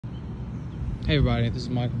Hey everybody, this is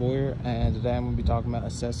Michael Boyer, and today I'm going to be talking about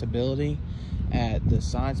accessibility at the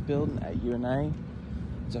Science Building at UNA.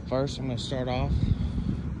 So first I'm going to start off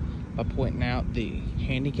by pointing out the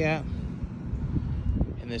handicap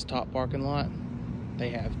in this top parking lot.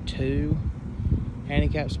 They have 2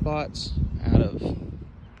 handicap spots out of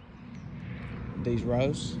these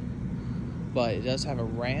rows, but it does have a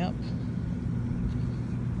ramp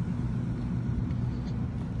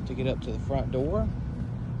to get up to the front door.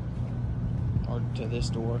 Or to this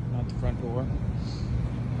door, not the front door.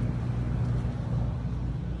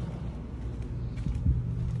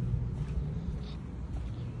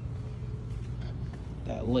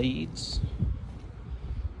 That leads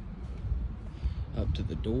up to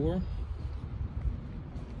the door.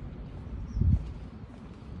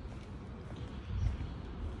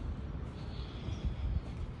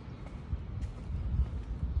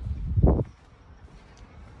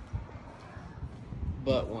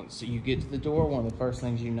 But once you get to the door, one of the first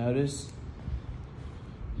things you notice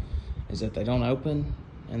is that they don't open,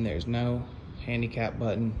 and there's no handicap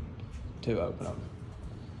button to open them.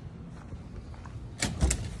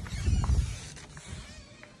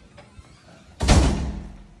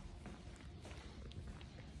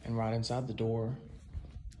 And right inside the door,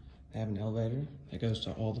 they have an elevator that goes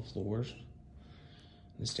to all the floors.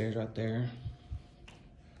 The stairs right there.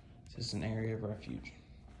 This is an area of refuge.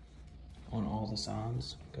 On all the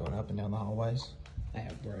signs going up and down the hallways, they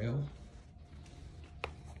have Braille.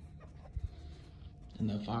 And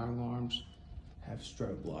the fire alarms have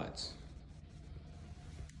strobe lights.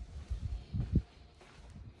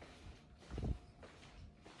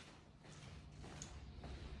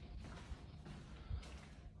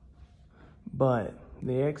 But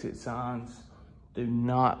the exit signs do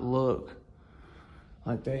not look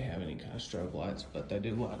like they have any kind of strobe lights, but they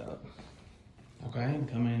do light up. Okay, and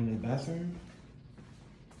coming into the bathroom,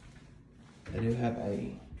 they do have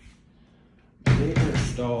a bigger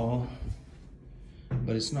stall,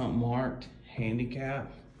 but it's not marked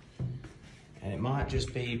handicap. And it might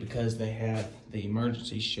just be because they have the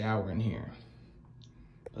emergency shower in here.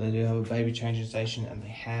 But they do have a baby changing station, and they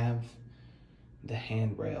have the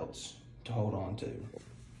handrails to hold on to.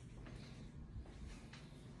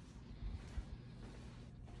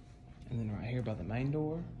 And then right here by the main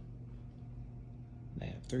door, they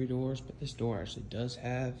have 3 doors, but this door actually does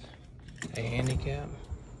have a handicap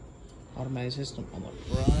automated system on the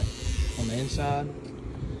front, on the inside,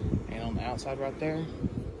 and on the outside right there.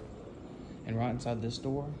 And right inside this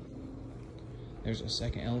door, there's a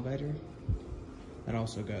second elevator that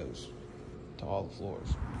also goes to all the floors.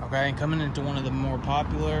 Okay, and coming into one of the more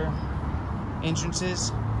popular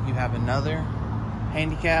entrances, you have another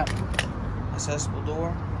handicap accessible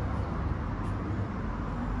door.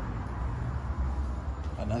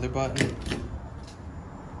 Another button.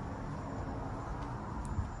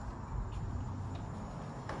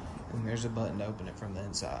 And there's a button to open it from the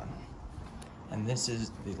inside. And this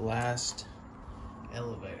is the last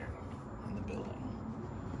elevator in the building.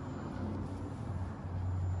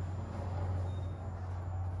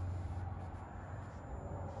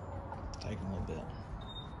 Taking a little bit.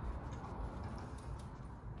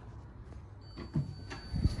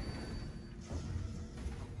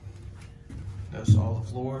 Goes to all the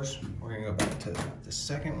floors. We're gonna go back to the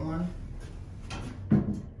second one.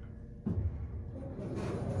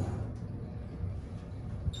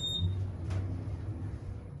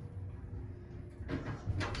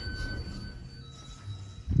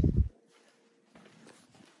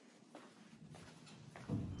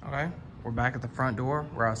 Okay, we're back at the front door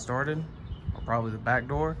where I started, or probably the back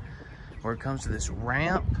door, where it comes to this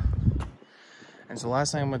ramp. And so the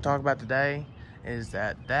last thing I'm gonna talk about today is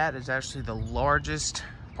that is actually the largest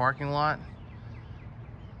parking lot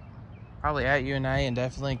probably at UNA, and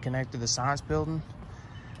definitely connected to the Science Building.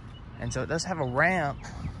 And so it does have a ramp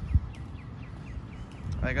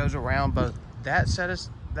that goes around both that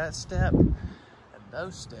step and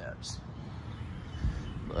those steps.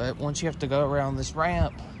 But once you have to go around this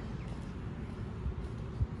ramp,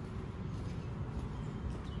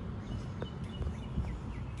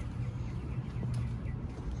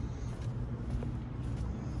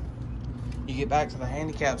 you get back to the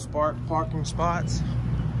handicap parking spots.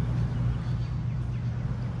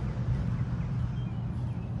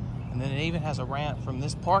 And then it even has a ramp from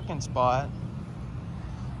this parking spot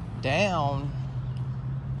down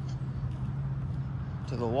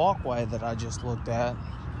to the walkway that I just looked at,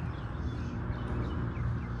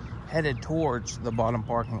 headed towards the bottom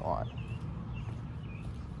parking lot.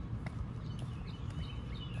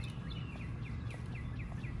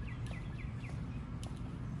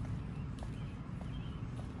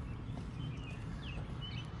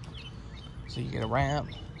 So you get a ramp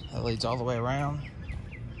that leads all the way around.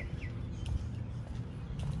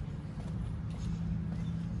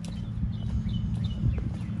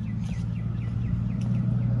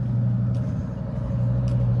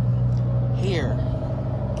 Here.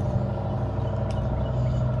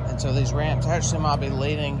 And so these ramps actually might be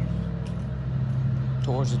leading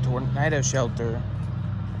towards the tornado shelter.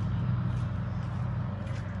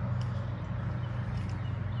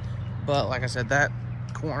 But like I said, that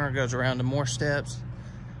corner goes around to more steps.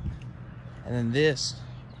 And then these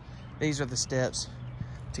are the steps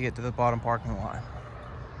to get to the bottom parking lot.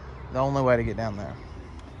 The only way to get down there.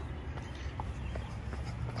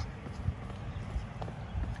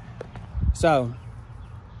 So,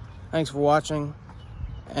 thanks for watching,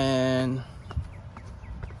 and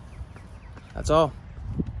that's all.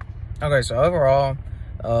 Okay, so overall,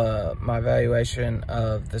 my evaluation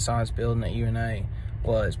of the science building at UNA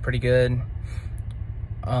was pretty good.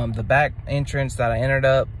 The back entrance that I entered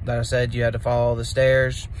up, that I said you had to follow the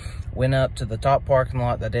stairs, went up to the top parking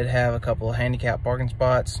lot that did have a couple of handicap parking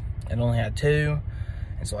spots. It only had 2.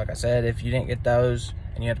 And so like I said, if you didn't get those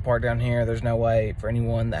and you had to park down here, there's no way for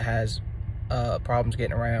anyone that has problems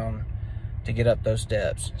getting around to get up those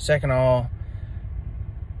steps. Second of all,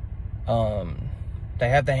 they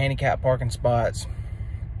have the handicap parking spots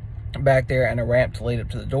back there and a ramp to lead up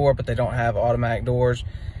to the door, but they don't have automatic doors.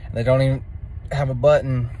 And they don't even have a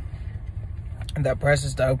button that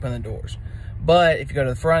presses to open the doors. But if you go to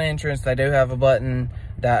the front entrance, they do have a button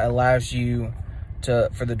that allows you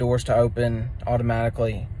for the doors to open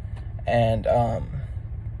automatically. And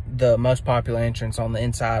the most popular entrance on the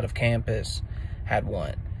inside of campus had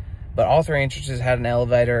one. But all 3 entrances had an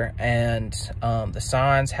elevator, and the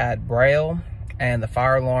signs had braille, and the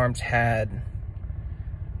fire alarms had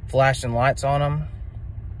flashing lights on them.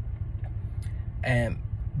 And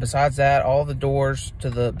besides that, all the doors to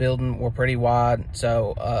the building were pretty wide,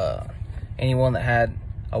 so anyone that had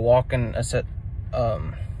a walking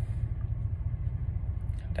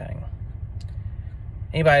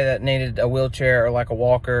anybody that needed a wheelchair or like a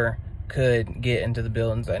walker could get into the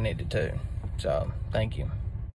buildings they needed to. So, thank you.